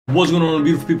What's going on,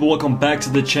 beautiful people? Welcome back to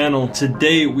the channel.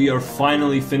 Today we are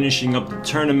finally finishing up the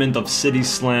tournament of City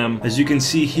Slam. As you can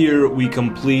see here, we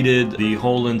completed the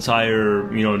whole entire,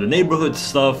 the neighborhood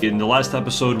stuff. In the last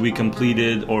episode we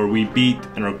completed, or we beat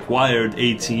and acquired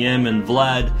ATM and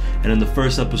Vlad. And in the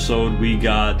first episode we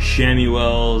got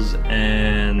Shamuel's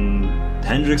and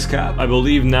Hendrix cap. I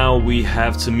believe now we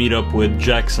have to meet up with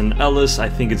Jackson Ellis. I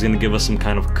think it's gonna give us some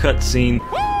kind of cutscene.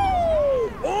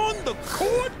 On the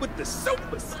court with the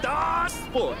superstar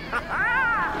sport.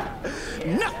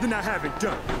 Nothing I haven't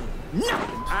done.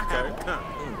 Nothing I haven't done.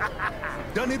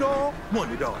 Done it all,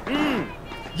 won it all.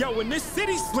 Yo, and this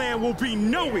City Slam will be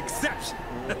no exception.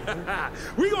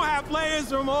 We gonna have players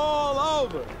from all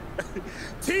over.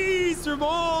 Tees from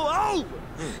all over.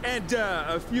 And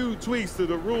a few tweaks to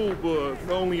the rule book.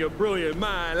 Only a brilliant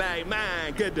mind like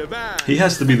mine could devise. He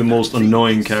has to be the most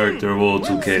annoying character of all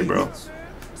 2K, bro.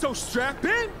 So strap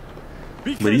in.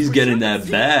 But he's getting that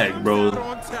bag, bro.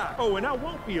 Oh, and I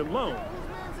won't be alone.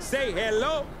 Say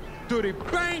hello to the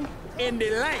bank in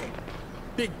the lane.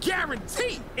 The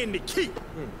guarantee in the key.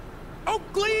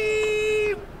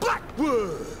 Oakley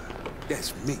Blackwood.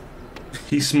 That's me.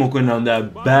 He's smoking on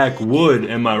that backwood,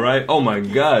 am I right? Oh my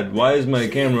god, why is my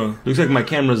camera... Looks like my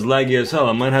camera's laggy as hell.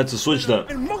 I might have to switch that.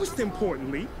 And most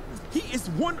importantly, he is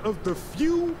one of the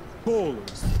few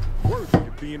bowlers worthy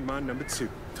of being my number 2.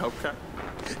 Okay.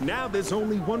 Now there's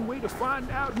only one way to find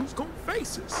out who's gonna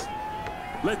face us.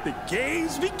 Let the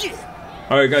games begin.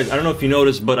 Alright guys, I don't know if you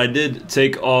noticed, but I did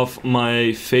take off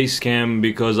my face cam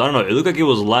because, I don't know, it looked like it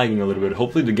was lagging a little bit.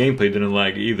 Hopefully the gameplay didn't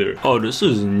lag either. Oh, this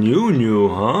is new,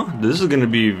 huh? This is gonna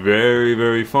be very,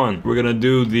 very fun. We're gonna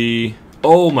do the...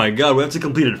 Oh my god, we have to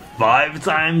complete it 5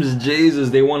 times?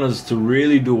 Jesus, they want us to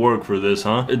really do work for this,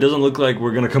 huh? It doesn't look like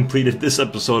we're gonna complete it this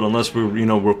episode unless we're,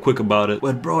 we're quick about it.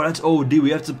 But bro, that's OD. We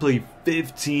have to play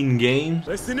 15 games?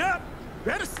 Listen up.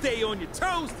 Better stay on your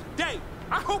toes today.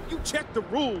 I hope you check the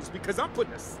rules because I'm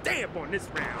putting a stamp on this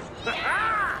round.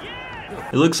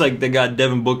 It looks like they got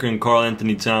Devin Booker and Karl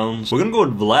Anthony Towns. We're gonna go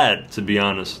with Vlad, to be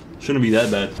honest. Shouldn't be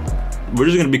that bad. We're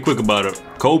just gonna be quick about it.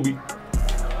 Kobe.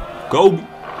 Kobe.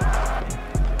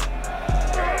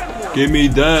 Give me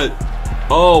that.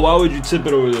 Oh, why would you tip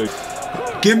it over there?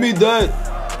 Give me that.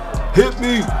 Hit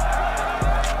me.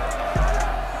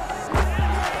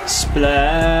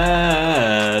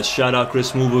 Splash. Shout out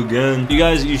Chris Move again. You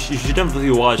guys, you should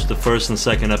definitely watch the first and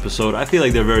second episode. I feel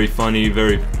like they're very funny,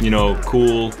 very,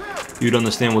 cool. You'd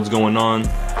understand what's going on.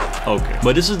 Okay.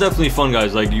 But this is definitely fun,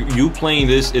 guys. Like, you playing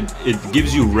this, it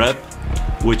gives you rep,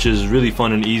 which is really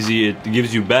fun and easy. It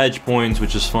gives you badge points,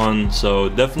 which is fun. So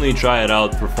definitely try it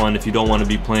out for fun if you don't want to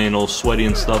be playing all sweaty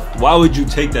and stuff. Why would you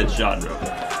take that shot, bro?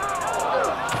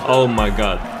 Oh my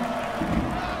god.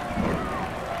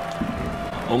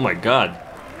 Oh my god.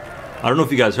 I don't know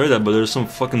if you guys heard that, but there's some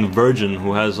fucking virgin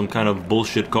who has some kind of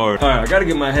bullshit card. Alright, I gotta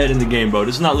get my head in the game, bro.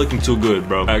 This is not looking too good,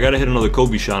 bro. I gotta hit another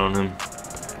Kobe shot on him.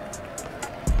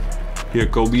 Here,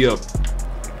 Kobe up.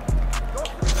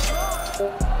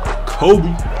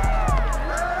 Kobe.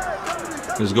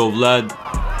 Let's go, Vlad.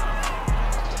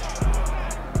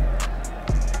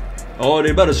 Oh, they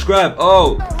about to scrap.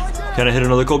 Oh. Can I hit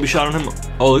another Kobe shot on him?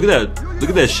 Oh, look at that. Look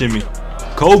at that shimmy.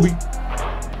 Kobe.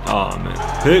 Oh, man.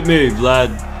 Hit me, Vlad.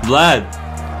 Vlad.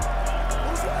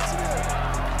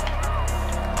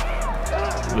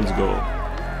 Let's go.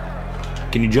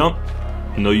 Can you jump?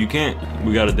 No, you can't.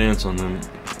 We gotta dance on them.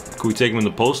 Can we take him in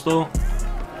the post, though?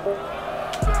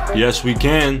 Yes, we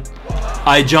can.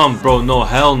 I jump, bro. No,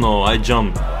 hell no. I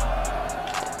jump.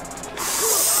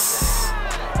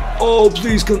 Oh,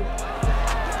 please, give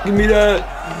me that.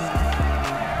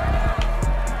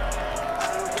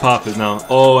 Pop it now.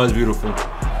 Oh, that's beautiful.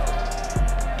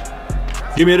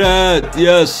 Give me that.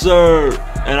 Yes, sir.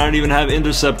 And I don't even have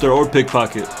interceptor or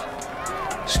pickpocket.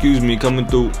 Excuse me, coming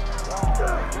through.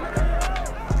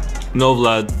 No,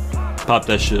 Vlad. Pop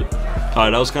that shit.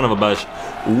 Alright, that was kind of a bad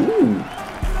Ooh.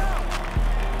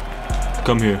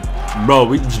 Come here. Bro,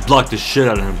 we just blocked the shit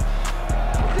out of him.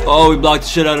 Oh, we blocked the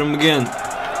shit out of him again.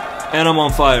 And I'm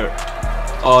on fire.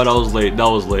 Oh, that was late. That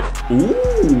was late.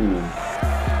 Ooh.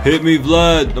 Hit me,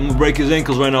 Vlad. I'm gonna break his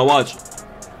ankles right now. Watch.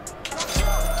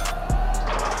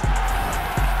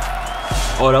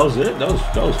 Oh, that was it? That was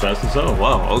fast as hell.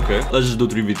 Wow, okay. Let's just do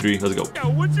 3v3. Let's go. Yo,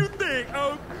 what you think?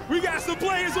 We got some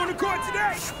players on the court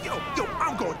today. Yo,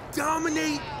 I'm gonna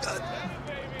dominate,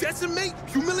 decimate,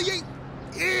 humiliate,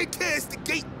 and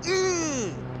castigate.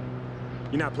 You're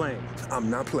not playing.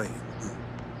 I'm not playing.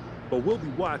 But we'll be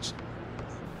watching.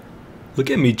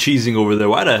 Look at me cheesing over there.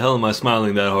 Why the hell am I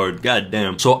smiling that hard? God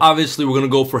damn. So obviously we're gonna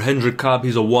go for Hendrik Cobb.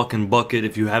 He's a walking bucket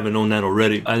if you haven't known that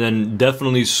already. And then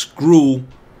definitely screw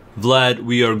Vlad,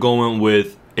 we are going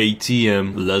with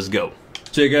ATM. Let's go.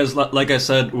 So yeah, guys, like I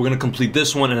said, we're gonna complete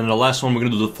this one, and then the last one we're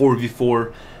gonna do the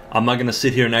 4v4. I'm not gonna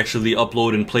sit here and actually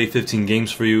upload and play 15 games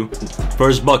for you.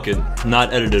 First bucket,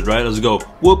 not edited, right? Let's go.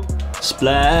 Whoop,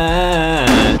 splat.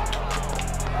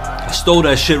 I stole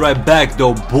that shit right back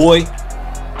though, boy.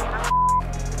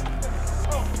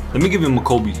 Let me give him a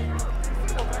Kobe.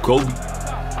 Kobe.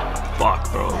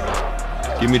 Fuck, bro.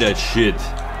 Give me that shit.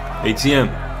 ATM.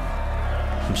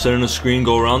 I'm setting the screen,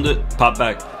 go around it, pop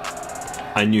back.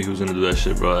 I knew he was gonna do that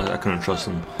shit, bro. I couldn't trust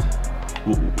him.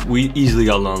 We easily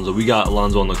got Alonzo. We got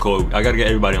Alonzo on the Kobe. I gotta get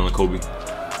everybody on the Kobe.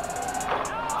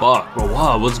 Fuck, bro.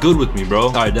 Wow, what's good with me, bro?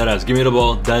 Alright, dead ass. Give me the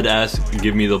ball. Dead ass,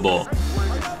 give me the ball.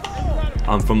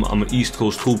 I'm an East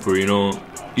Coast hooper, you know.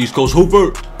 East Coast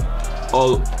hooper.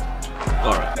 Oh,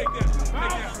 alright.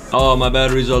 Oh, my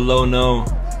batteries are low now.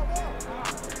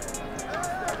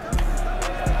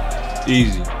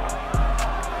 Easy.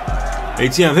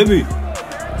 ATM, hit me.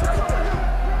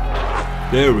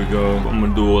 There we go. I'm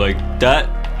gonna do it like that.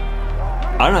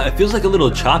 I don't know, it feels like a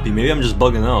little choppy. Maybe I'm just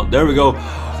bugging out. There we go.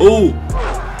 Oh!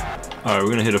 Alright, we're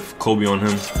gonna hit a Kobe on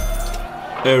him.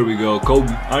 There we go, Kobe.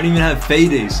 I don't even have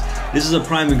fades. This is a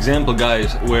prime example,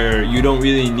 guys, where you don't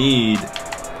really need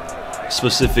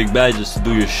specific badges to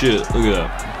do your shit. Look at that.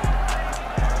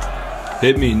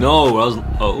 Hit me. No,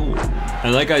 oh.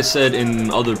 And like I said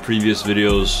in other previous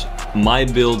videos, my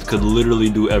build could literally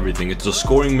do everything. It's a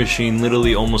scoring machine,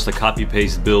 literally almost a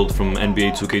copy-paste build from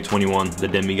NBA 2K21, the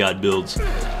demigod builds.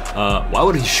 Why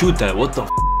would he shoot that? What the f?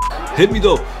 Hit me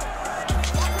though.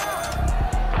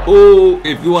 Oh,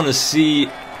 if you want to see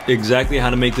exactly how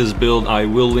to make this build, I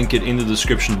will link it in the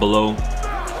description below.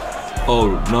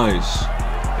 Oh, nice.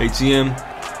 ATM,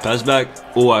 pass back.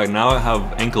 Oh, now I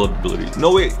have ankle ability.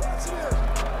 No, wait.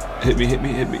 Hit me, hit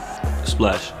me, hit me.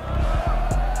 Splash.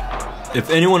 If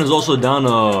anyone is also down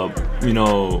you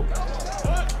know,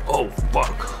 oh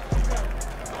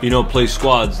fuck, you know, play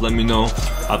squads, let me know.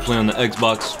 I play on the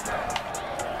Xbox.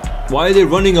 Why are they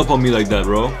running up on me like that,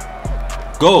 bro?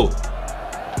 Go.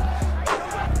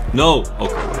 No.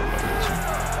 Okay.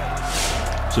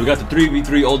 So we got the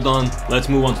 3v3 all done. Let's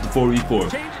move on to the 4v4.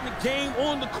 Changing the game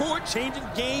on the court, changing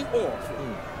game off.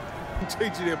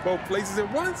 Changing in both places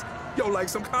at once? Yo, like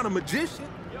some kind of magician.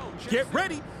 Get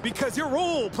ready, because you're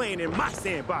all playing in my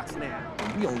sandbox now.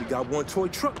 We only got one toy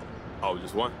truck. Oh,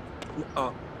 just one?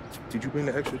 Did you bring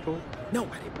the extra toy? No,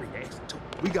 I didn't bring the extra toy.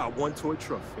 We got one toy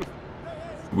truck.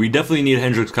 We definitely need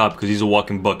Hendrix Cop because he's a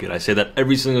walking bucket. I say that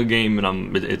every single game,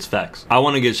 and it's facts. I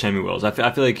want to get Shammy Wells. I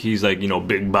feel like he's like, you know,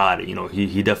 big body. You know,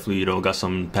 he definitely, you know, got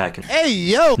some packing. Hey,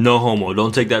 yo! No homo.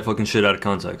 Don't take that fucking shit out of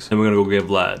context. And we're gonna go get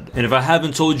Vlad. And if I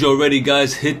haven't told you already,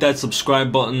 guys, hit that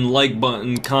subscribe button, like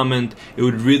button, comment. It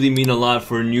would really mean a lot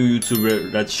for a new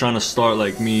YouTuber that's trying to start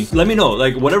like me. Let me know,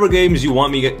 like, whatever games you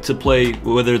want me to play,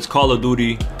 whether it's Call of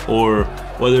Duty or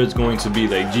whether it's going to be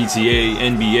like GTA,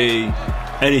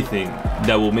 NBA, anything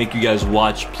that will make you guys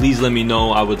watch, please let me know.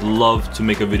 I would love to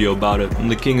make a video about it. I'm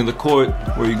the king of the court.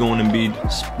 Where you going,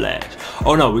 Embiid? Splash.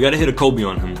 Oh no, we gotta hit a Kobe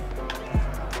on him.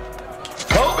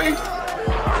 Kobe!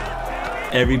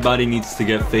 Everybody needs to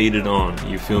get faded on.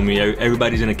 You feel me?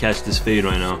 Everybody's gonna catch this fade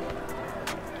right now.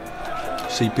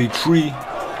 CP3.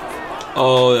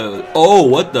 Oh,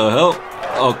 what the hell?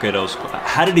 Okay, that was.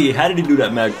 How did he do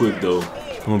that mad quick though?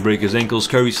 I'm gonna break his ankles.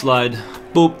 Curry slide.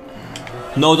 Boop.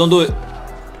 No, don't do it.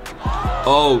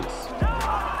 Oh.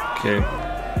 Okay.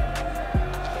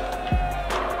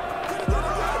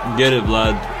 Get it,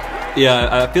 Vlad. Yeah,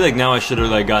 I feel like now I should have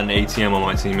like gotten ATM on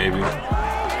my team maybe.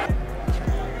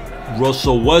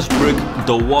 Russell Westbrook,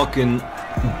 the walking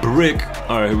brick.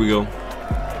 Alright, here we go.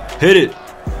 Hit it.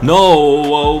 No.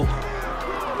 Whoa.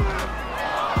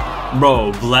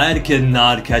 Bro, Vlad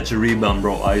cannot catch a rebound,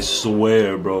 bro. I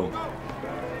swear, bro.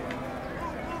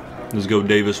 Let's go,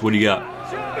 Davis. What do you got?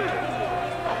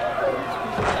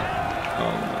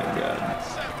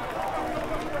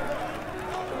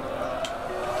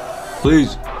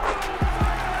 Please.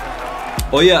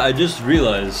 Oh yeah, I just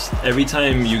realized every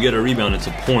time you get a rebound, it's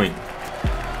a point.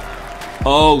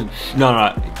 Oh,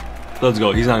 no. Let's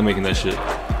go. He's not making that shit.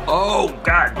 Oh,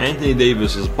 God. Anthony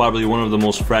Davis is probably one of the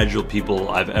most fragile people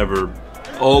I've ever...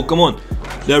 Oh, come on.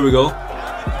 There we go.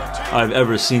 I've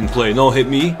ever seen play. No, hit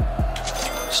me.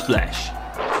 Splash.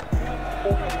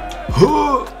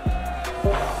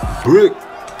 Brick.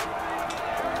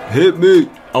 Hit me.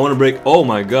 I want to break. Oh,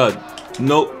 my God.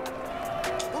 Nope.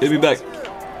 Hit me back.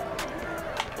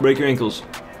 Break your ankles.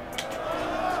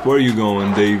 Where are you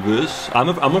going, Davis? I'm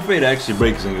afraid to actually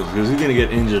break his ankles because he's gonna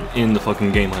get injured in the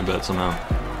fucking game, I bet, somehow.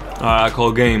 Alright, I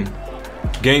call game.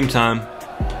 Game time.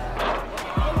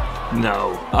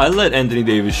 No. I let Anthony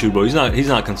Davis shoot, bro. He's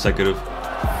not consecutive.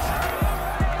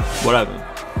 What happened?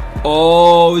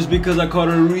 Oh, it's because I caught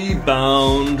a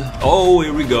rebound. Oh,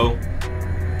 here we go.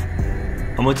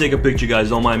 I'm gonna take a picture, guys.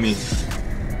 Don't mind me.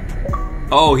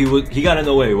 Oh, he got in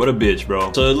the way. What a bitch,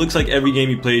 bro. So it looks like every game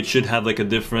you played should have like a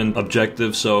different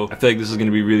objective. So I feel like this is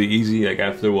gonna be really easy. Like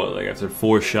after what? Like after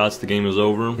 4 shots, the game is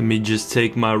over. Let me just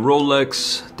take my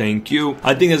Rolex. Thank you.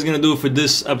 I think that's gonna do it for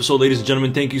this episode, ladies and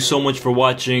gentlemen. Thank you so much for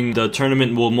watching. The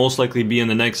tournament will most likely be in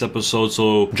the next episode.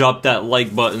 So drop that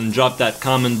like button, drop that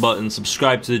comment button,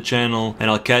 subscribe to the channel, and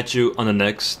I'll catch you on the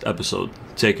next episode.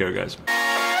 Take care, guys.